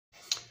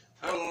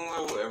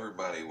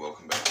everybody,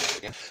 welcome back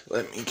again.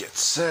 Let me get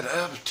set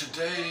up.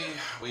 Today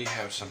we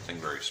have something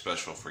very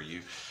special for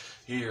you.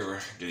 Here we're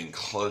getting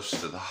close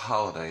to the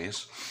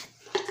holidays.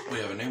 We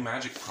have a new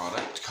magic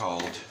product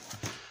called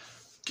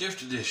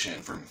Gift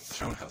Edition from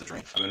Throne of the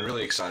Drain. I've been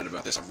really excited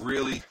about this. I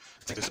really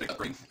think this is a big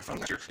upgrade from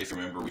last year. If you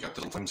remember, we got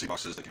the little flimsy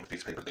boxes that came with a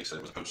piece of paper. They said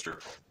it was a poster,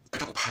 a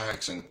couple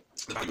packs, and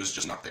the value was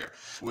just not there.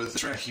 With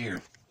this right here,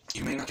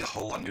 you may not get a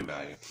whole lot of new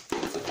value,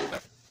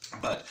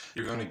 but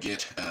you're going to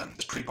get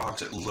this pretty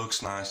box. It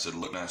looks nice.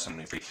 It'll look nice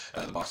underneath.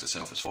 The box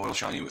itself is foil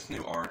shiny with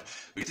new art.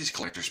 We get these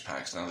collector's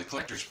packs. Now, the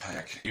collector's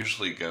pack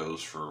usually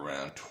goes for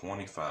around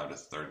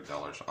 $25 to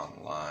 $30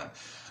 online,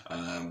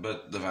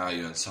 but the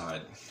value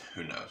inside,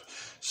 who knows?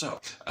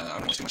 So, I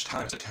don't waste too much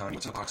time telling you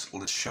what's in the box.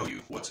 Let's show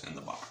you what's in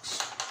the box.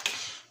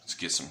 Let's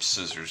get some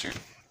scissors here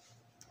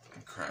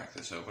and crack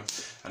this open.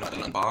 I've not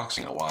done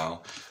unboxing in a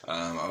while.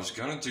 I was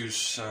going to do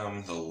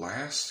some the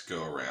last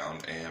go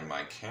around, and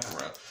my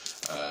camera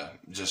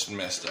just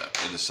messed up.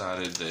 I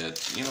decided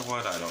that, you know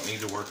what, I don't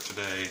need to work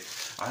today.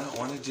 I don't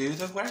want to do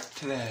the work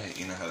today.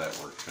 You know how that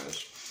work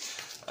goes.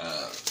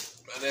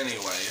 But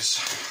anyways,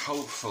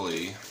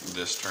 hopefully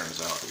this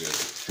turns out good,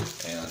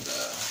 and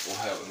we'll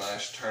have a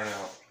nice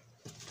turnout,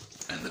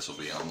 and this will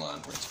be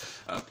online, friends.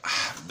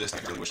 This, I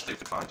really wish they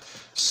could find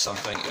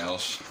something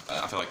else.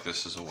 I feel like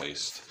this is a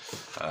waste,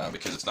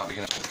 because it's not big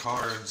enough for the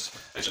cards.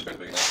 It's just big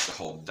enough to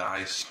hold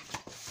dice.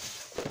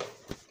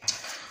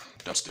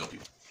 Don't steal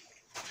people.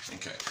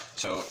 Okay,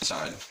 so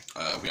inside,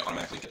 we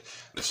automatically get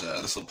this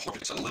little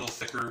portrait. It's a little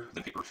thicker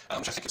than paper,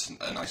 which I think is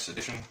a nice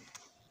addition.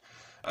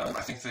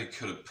 I think they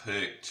could have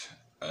picked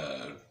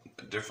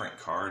different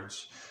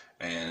cards,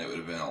 and it would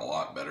have been a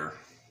lot better.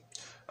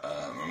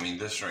 I mean,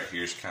 this right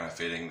here is kind of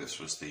fitting. This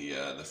was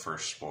the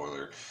first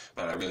spoiler,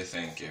 but I really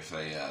think if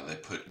they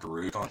put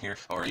Groot on here,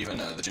 or even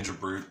the Ginger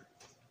Brute,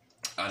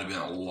 I'd have been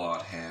a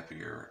lot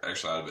happier.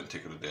 Actually, I'd have been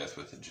tickled to death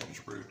with the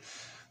Ginger Brute,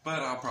 but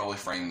I'll probably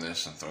frame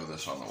this and throw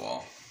this on the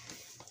wall.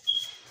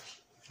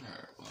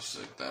 Alright, we'll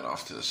set that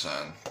off to the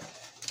side.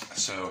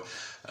 So,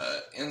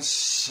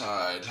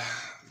 inside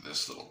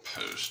this little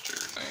poster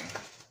thing,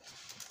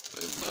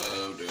 they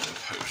love doing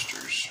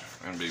posters.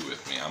 And be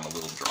with me, I'm a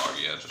little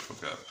groggy, I just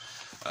woke up.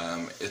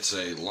 It's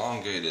a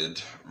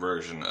elongated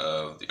version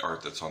of the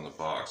art that's on the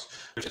box.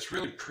 It's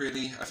really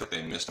pretty. I feel like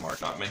they missed the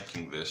mark not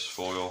making this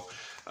foil.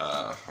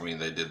 I mean,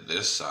 they did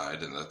this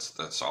side, and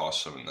that's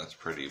awesome, and that's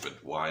pretty,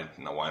 but why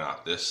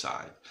not this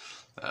side?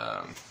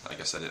 I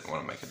guess I didn't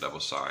want to make a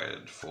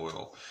double-sided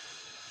foil.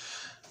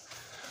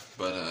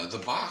 But the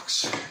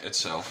box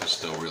itself is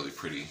still really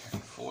pretty in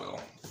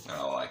foil, and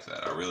I like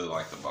that. I really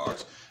like the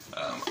box.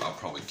 I'll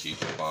probably keep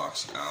the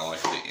box. I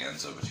like the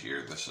ends of it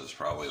here. This is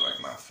probably like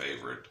my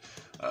favorite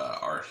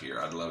art here.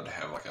 I'd love to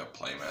have like a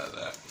playmat of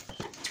that.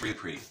 It's really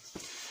pretty.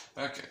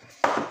 Okay,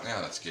 now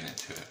let's get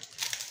into it.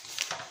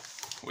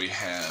 We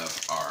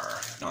have our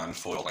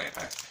non-foil lamp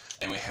pack,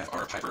 and we have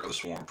our Piper of the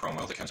Swarm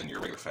promo that comes in your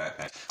regular fat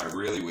pack. I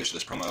really wish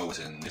this promo was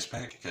in this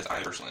pack, because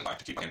I personally like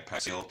to keep lamp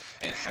pack sealed,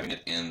 and having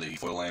it in the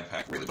foil lamp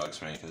pack really bugs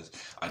me, because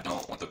I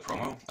don't want the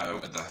promo. I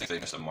think they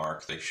missed a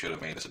mark. They should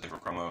have made this a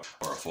different promo,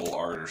 or a full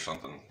art or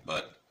something,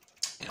 but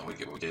you know, we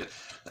get what we get.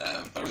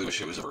 I really wish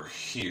it was over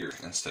here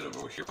instead of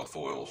over here called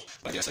foils,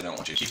 but I guess they don't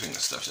want you keeping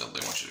this stuff sealed.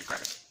 They want you to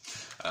crack it.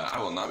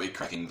 I will not be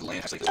cracking the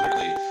land, because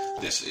literally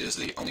this is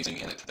the only thing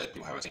in it that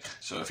people haven't seen.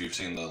 So if you've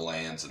seen the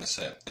lands in the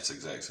set, it's the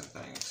exact same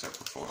thing except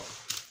for foil.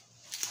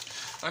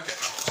 Okay,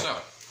 so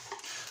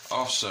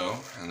also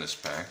in this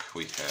pack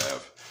we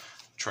have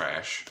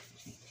trash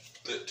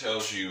that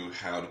tells you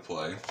how to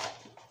play.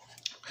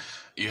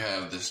 You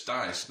have this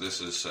dice. This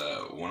is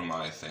one of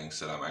my things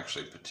that I'm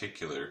actually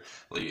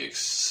particularly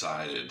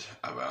excited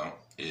about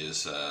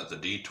is the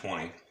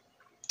D20.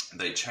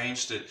 They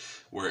changed it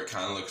where it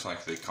kind of looks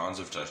like the Cons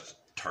of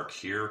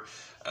Tarkir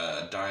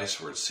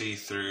dice, where it's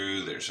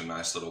see-through. There's a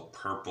nice little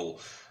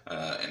purple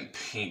and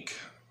pink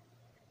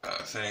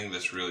thing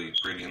that's really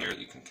pretty in there that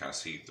you can kind of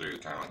see through,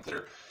 kind of like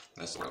glitter.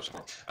 That's the word I was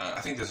looking for. I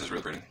think this is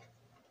really pretty,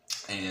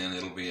 and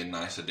it'll be a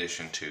nice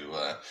addition to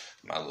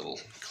my little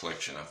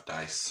collection of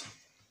dice.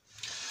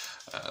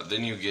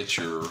 Then you get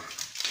your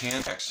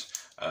 10 packs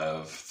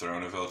of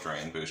Throne of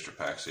Eldraine booster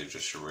packs. They're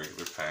just your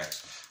regular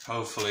packs.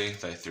 Hopefully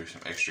they threw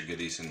some extra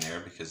goodies in there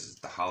because it's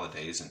the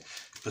holidays and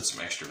put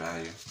some extra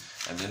value.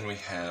 And then we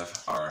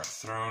have our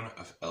Throne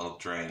of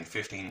Eldraine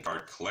 15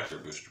 card collector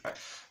booster pack.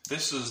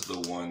 This is the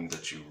one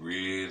that you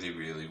really,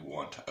 really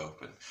want to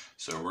open.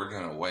 So we're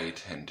going to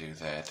wait and do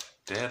that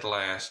dead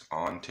last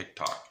on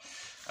TikTok.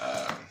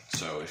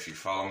 So if you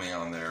follow me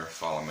on there,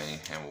 follow me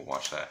and we'll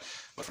watch that.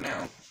 But for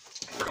now,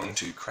 we're going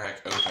to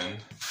crack open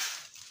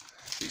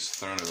these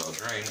Throne of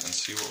Eldraine and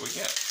see what we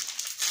get.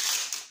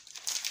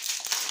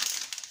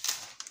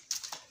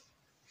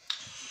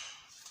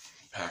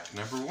 Pack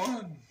number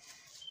 1.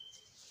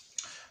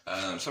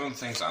 Some of the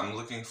things I'm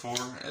looking for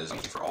is I'm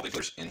looking for all the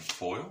glitters in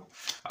foil.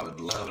 I would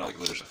love all the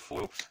glitters in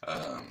foil.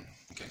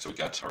 Okay, so we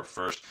got our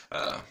first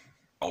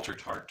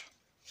Altered Heart.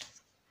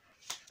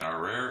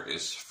 Our rare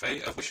is Fae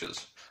of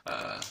Wishes.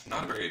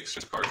 Not a very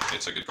expensive card.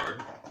 It's a good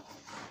card.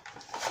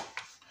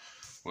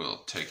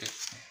 we'll take it.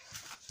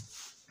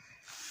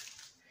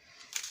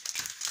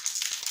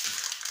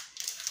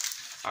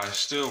 I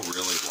still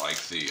really like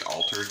the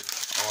altered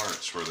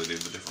arts where they do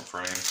the different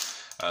frames.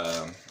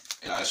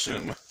 And I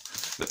assume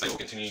that they will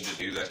continue to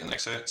do that in the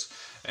next sets.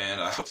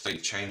 And I hope they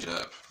change it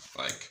up.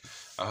 Like,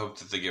 I hope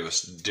that they give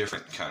us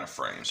different kind of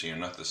frames, you know,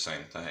 not the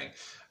same thing.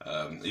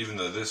 Even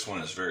though this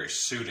one is very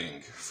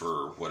suiting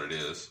for what it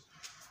is.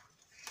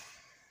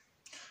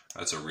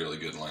 That's a really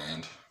good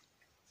land.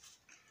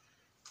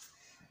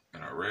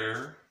 And our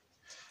rare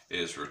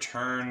is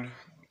Return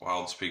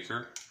Wild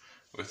Speaker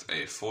with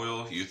a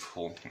foil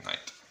Youthful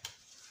Knight.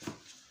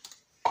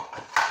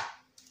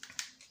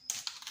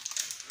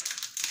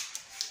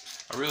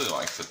 I really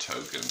like the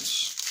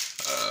tokens.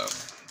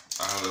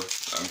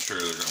 I'm sure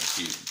they're going to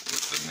keep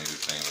with the new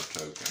thing of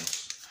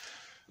tokens.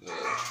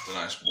 The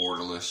nice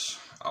borderless.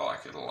 I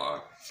like it a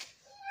lot.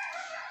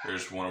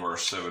 Here's one of our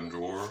 7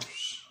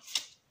 dwarves.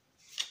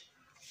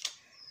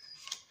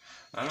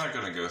 I'm not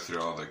going to go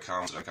through all the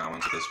commons and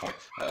uncommons at this point.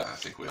 I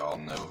think we all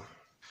know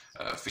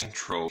Feasting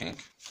Troll King.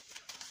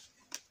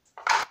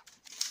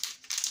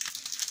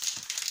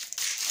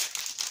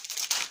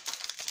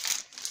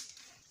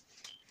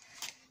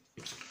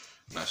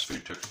 Nice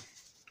food token.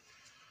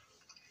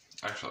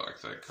 I actually like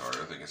that card.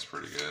 I think it's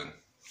pretty good.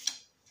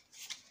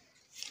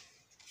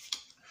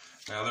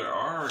 Now there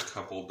are a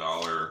couple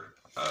dollar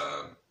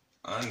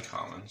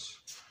uncommons.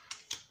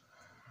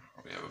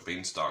 We have a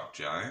Beanstalk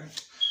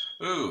Giant.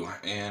 Ooh,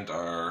 and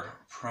our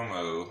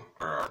promo,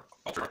 or our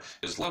altar,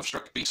 is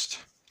Lovestruck Beast.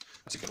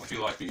 That's a good one. If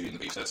you like Beauty and the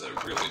Beast, that's a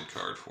really good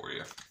card for you.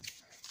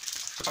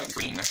 Looks like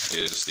green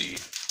is the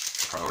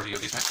priority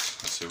of these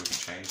packs. Let's see if we can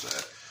change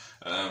that.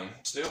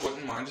 Still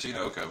wouldn't mind to see an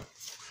Oko.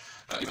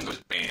 Even though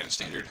it's banned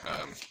standard.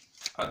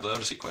 I'd love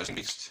to see Questing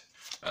Beast.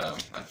 I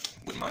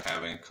wouldn't mind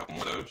having a couple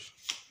more of those.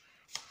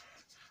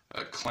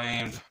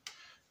 Acclaimed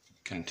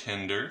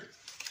Contender.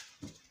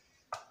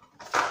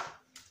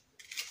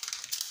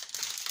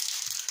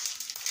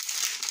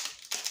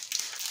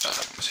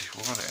 Let's see,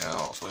 what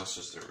else? What else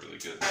is there really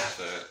good with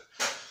that?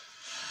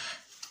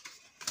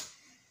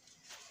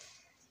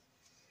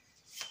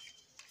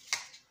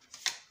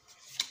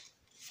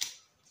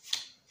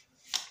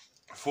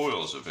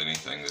 Foils, if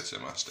anything, that's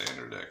in my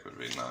standard deck would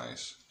be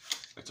nice.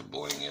 Like to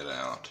bling it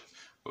out.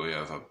 But we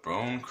have a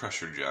Bone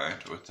Crusher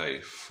Giant with a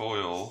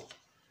foil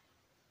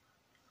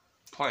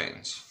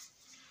Plains.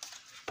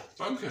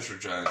 Bone Crusher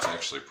Giant's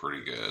actually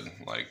pretty good.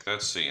 Like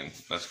that's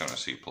gonna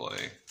see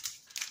play.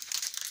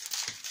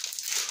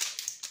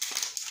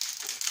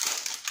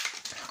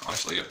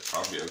 Honestly, it'd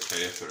probably be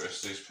okay if the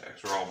rest of these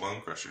packs were all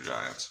Bone Crusher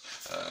Giants.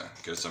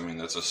 Because, I mean,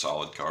 that's a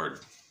solid card.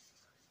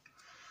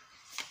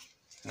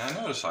 Now, I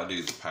notice I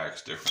do the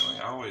packs differently.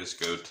 I always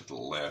go to the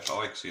left. I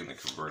like seeing the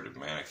converted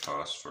mana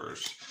cost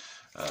first.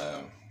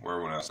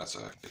 Where when else? That's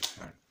a good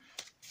card.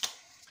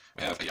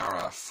 We have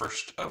Yara,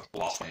 First of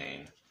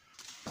Lothane.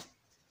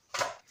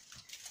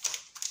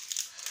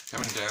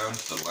 Coming down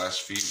to the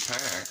last few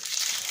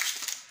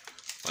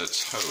packs.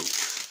 Let's hope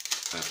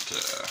that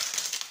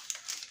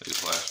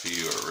these last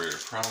few are very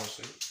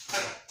promising.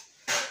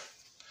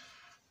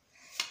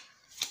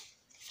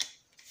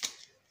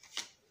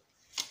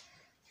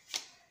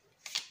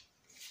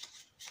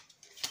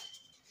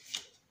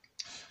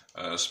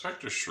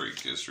 Spectre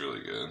Shriek is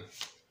really good.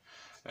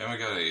 And we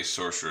got a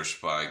Sorcerer's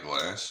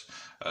Spyglass.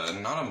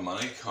 Not a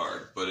money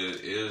card, but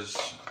it is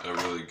a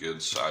really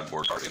good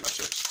sideboard card in my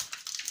six.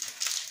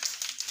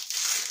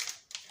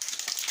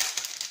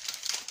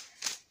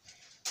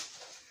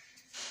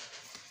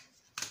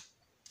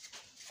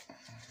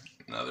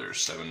 Another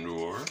 7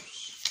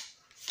 dwarves.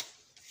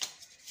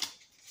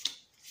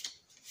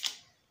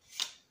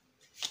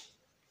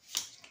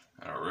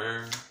 And a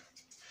rare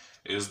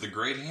is the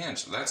Great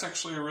Hint. That's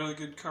actually a really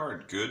good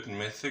card. Good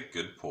mythic,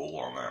 good pull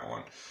on that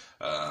one.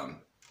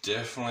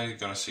 Definitely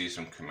going to see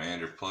some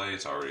commander play.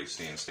 It's already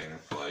seeing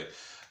standard play.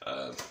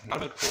 Not a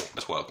bad pull.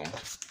 That's welcome.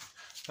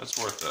 That's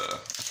worth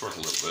a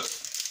little bit.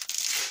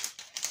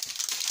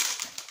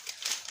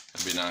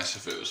 It'd be nice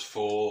if it was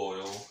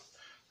foil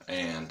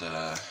and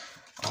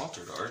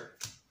altered art.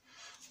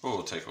 But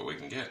we'll take what we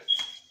can get.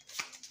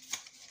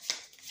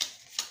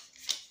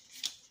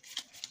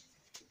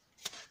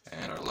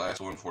 And our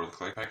last one for the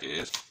clay pack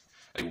is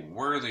a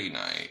Worthy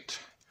Knight.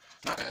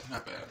 Not bad,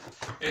 not bad.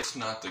 It's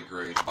not the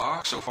great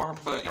box so far,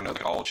 but you know,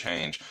 they all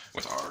change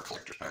with our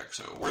collector's pack.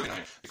 So Worthy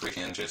Knight, the Great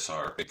Hinge is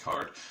our big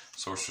card.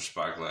 Sorcerer's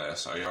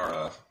Spyglass,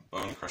 Ayara,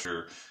 Bone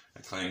Crusher,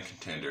 Acclaimed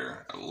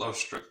Contender, a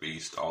Lovestruck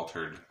Beast,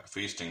 Altered, a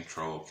Feasting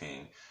Troll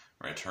King,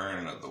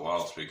 Return of the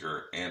Wild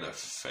Speaker, and a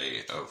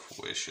Fate of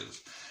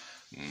Wishes.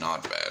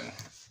 Not bad.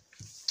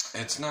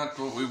 It's not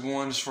what we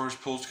want as far as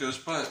pulls goes,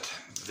 but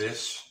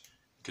this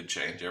could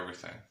change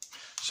everything.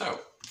 So,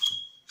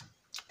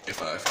 if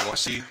you want to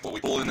see what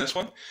we pull in this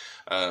one,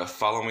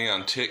 follow me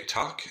on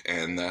TikTok,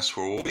 and that's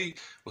where we'll be.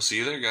 We'll see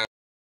you there, guys.